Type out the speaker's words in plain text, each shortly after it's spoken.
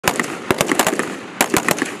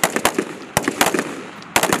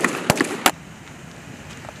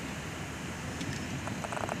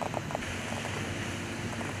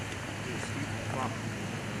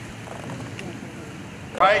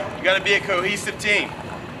Right? You gotta be a cohesive team.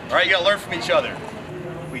 All right, you gotta learn from each other.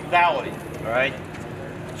 Lethality, all right?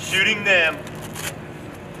 Shooting them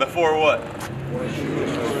before what?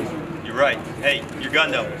 You're right. Hey, your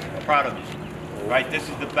gun numbers. I'm proud of you. Right? This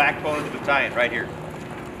is the backbone of the battalion right here.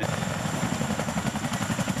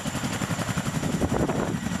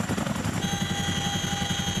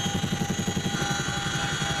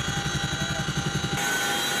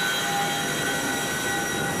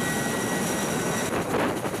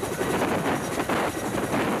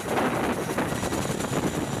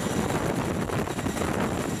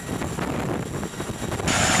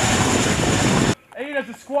 As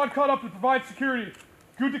the squad caught up to provide security.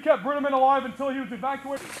 Guta kept Brenneman alive until he was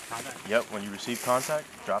evacuated. Yep, when you receive contact,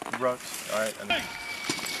 drop the rucks. All right. And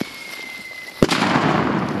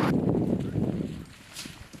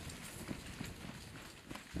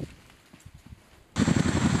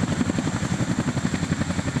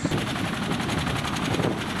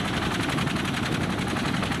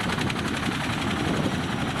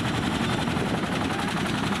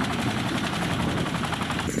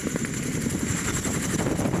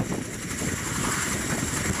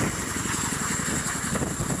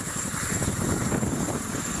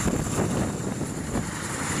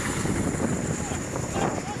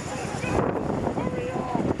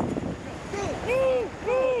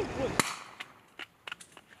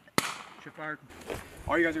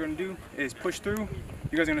All you guys are going to do is push through.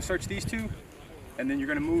 You guys are going to search these two, and then you're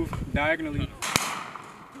going to move diagonally.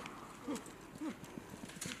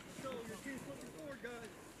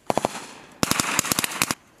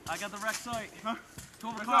 I got the wreck site.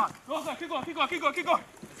 12 o'clock. Go, keep going, keep going, keep going, keep going.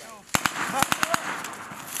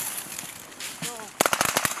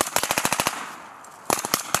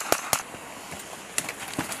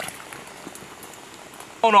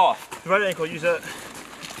 Phone off. right ankle, use that.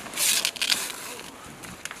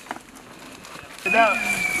 Sit down.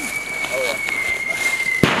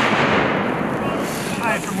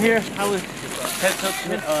 Alright, from here, I would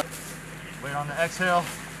head up. Wait on the exhale.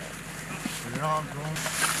 Put it on, boom.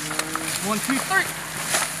 1, 2, 3.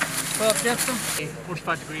 Pull up against them.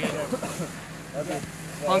 45 degree angle.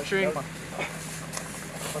 Puncturing. Come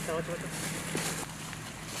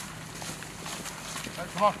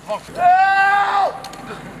on, come on.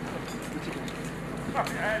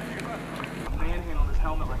 Manhandle this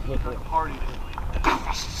helmet like a party.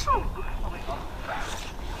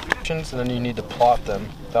 And then you need to plot them.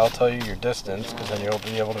 That'll tell you your distance, because then you'll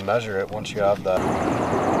be able to measure it once you have that.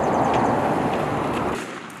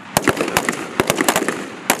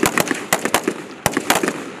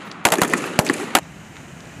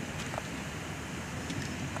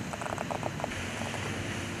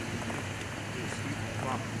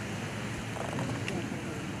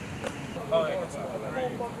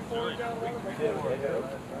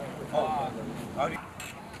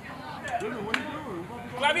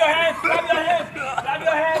 Grab your hands, grab your hands, grab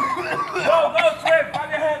your hands. Go, go, Trip, grab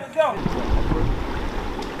your hands, let's go.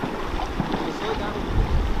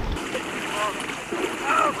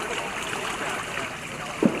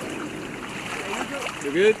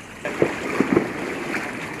 You're good?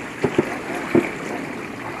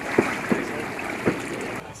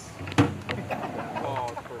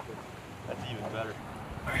 That's even better.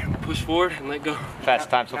 Push forward and let go. Fast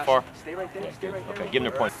time so far? Stay right there, stay right there. Okay, give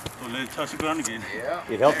them their point. Well, let it touch the ground again. Yeah.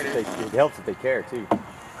 It helps if they care too.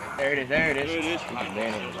 There it is, there it is. There it is. Alright,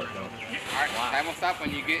 I will stop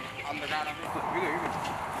when you get on the ground.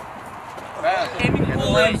 Aiming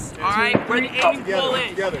pull in. Alright, we're aiming pull in.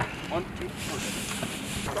 Together. 1, 2,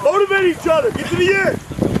 3. motivate each other. Get to the end.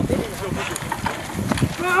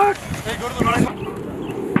 Hey, go to the right.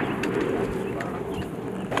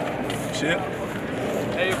 Shit.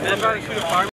 Hey, if we're trying to shoot a fire.